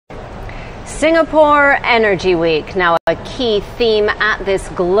Singapore Energy Week. Now, a key theme at this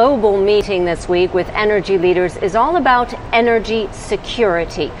global meeting this week with energy leaders is all about energy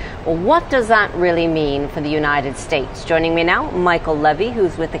security. Well, what does that really mean for the United States? Joining me now, Michael Levi,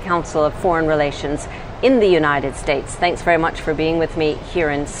 who's with the Council of Foreign Relations in the United States. Thanks very much for being with me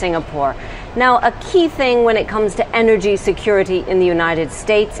here in Singapore. Now, a key thing when it comes to energy security in the United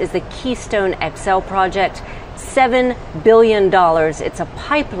States is the Keystone XL project. $7 billion. It's a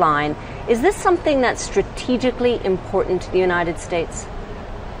pipeline. Is this something that's strategically important to the United States?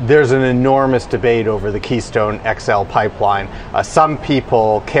 There's an enormous debate over the Keystone XL pipeline. Some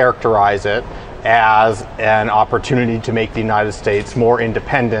people characterize it as an opportunity to make the United States more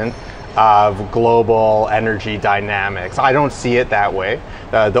independent of global energy dynamics. I don't see it that way.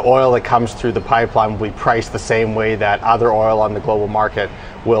 The oil that comes through the pipeline will be priced the same way that other oil on the global market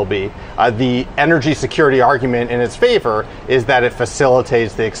will be. The energy security argument in its favor is that it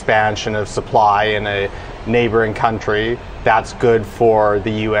facilitates the expansion of supply in a neighboring country. That's good for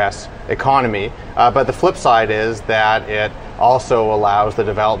the U.S. economy. But the flip side is that it also allows the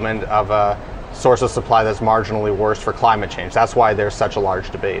development of a source of supply that's marginally worse for climate change. That's why there's such a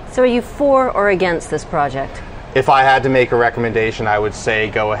large debate. So are you for or against this project? If I had to make a recommendation, I would say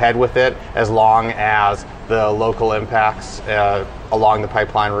go ahead with it as long as the local impacts along the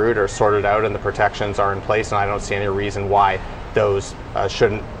pipeline route are sorted out and the protections are in place, and I don't see any reason why those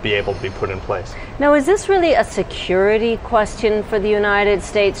shouldn't be able to be put in place. Now, is this really a security question for the United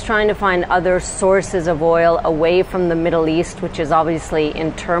States, trying to find other sources of oil away from the Middle East, which is obviously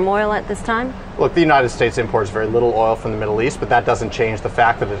in turmoil at this time? Look, the United States imports very little oil from the Middle East, but that doesn't change the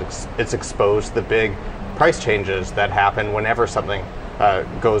fact that it's exposed to the big price changes that happen whenever something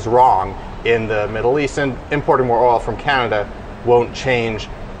goes wrong in the Middle East, and importing more oil from Canada won't change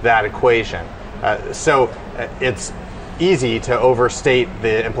that equation. So it's easy to overstate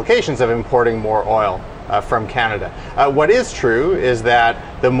the implications of importing more oil from Canada. What is true is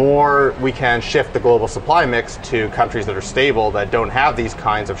that the more we can shift the global supply mix to countries that are stable, that don't have these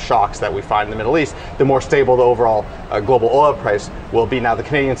kinds of shocks that we find in the Middle East, the more stable the overall global oil price will be. Now, the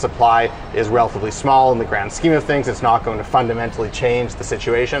Canadian supply is relatively small in the grand scheme of things. It's not going to fundamentally change the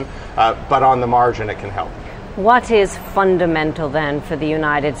situation, but on the margin it can help. What is fundamental then for the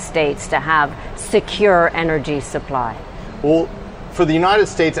United States to have secure energy supply? Well, for the United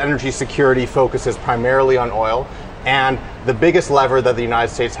States, energy security focuses primarily on oil, and the biggest lever that the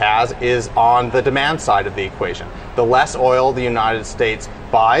United States has is on the demand side of the equation. The less oil the United States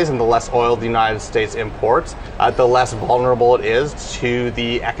buys and the less oil the United States imports, the less vulnerable it is to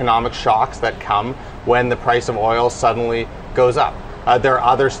the economic shocks that come when the price of oil suddenly goes up. There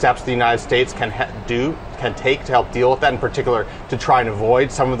are other steps the United States can take to help deal with that, in particular to try and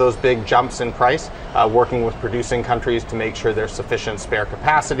avoid some of those big jumps in price, working with producing countries to make sure there's sufficient spare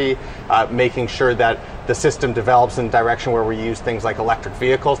capacity, making sure that the system develops in a direction where we use things like electric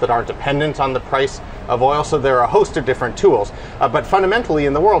vehicles that aren't dependent on the price of oil. So there are a host of different tools. But fundamentally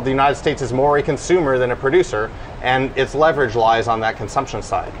in the world, the United States is more a consumer than a producer, and its leverage lies on that consumption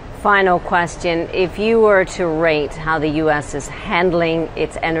side. Final question. If you were to rate how the U.S. is handling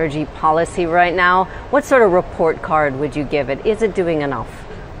its energy policy right now, what sort of report card would you give it? Is it doing enough?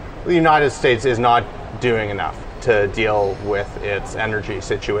 The United States is not doing enough to deal with its energy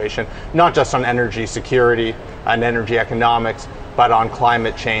situation, not just on energy security and energy economics, but on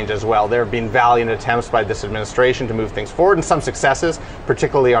climate change as well. There have been valiant attempts by this administration to move things forward, and some successes,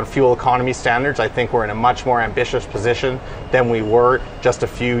 particularly on fuel economy standards. I think we're in a much more ambitious position than we were just a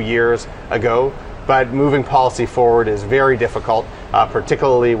few years ago. But moving policy forward is very difficult,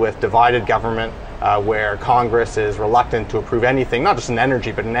 particularly with divided government, where Congress is reluctant to approve anything, not just in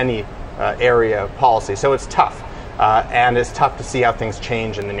energy, but in any area of policy. So it's tough, and it's tough to see how things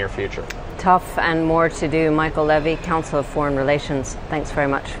change in the near future. Tough and more to do. Michael Levi, Council of Foreign Relations, thanks very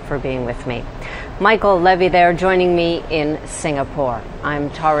much for being with me. Michael Levi there joining me in Singapore. I'm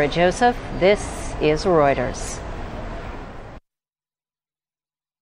Tara Joseph. This is Reuters.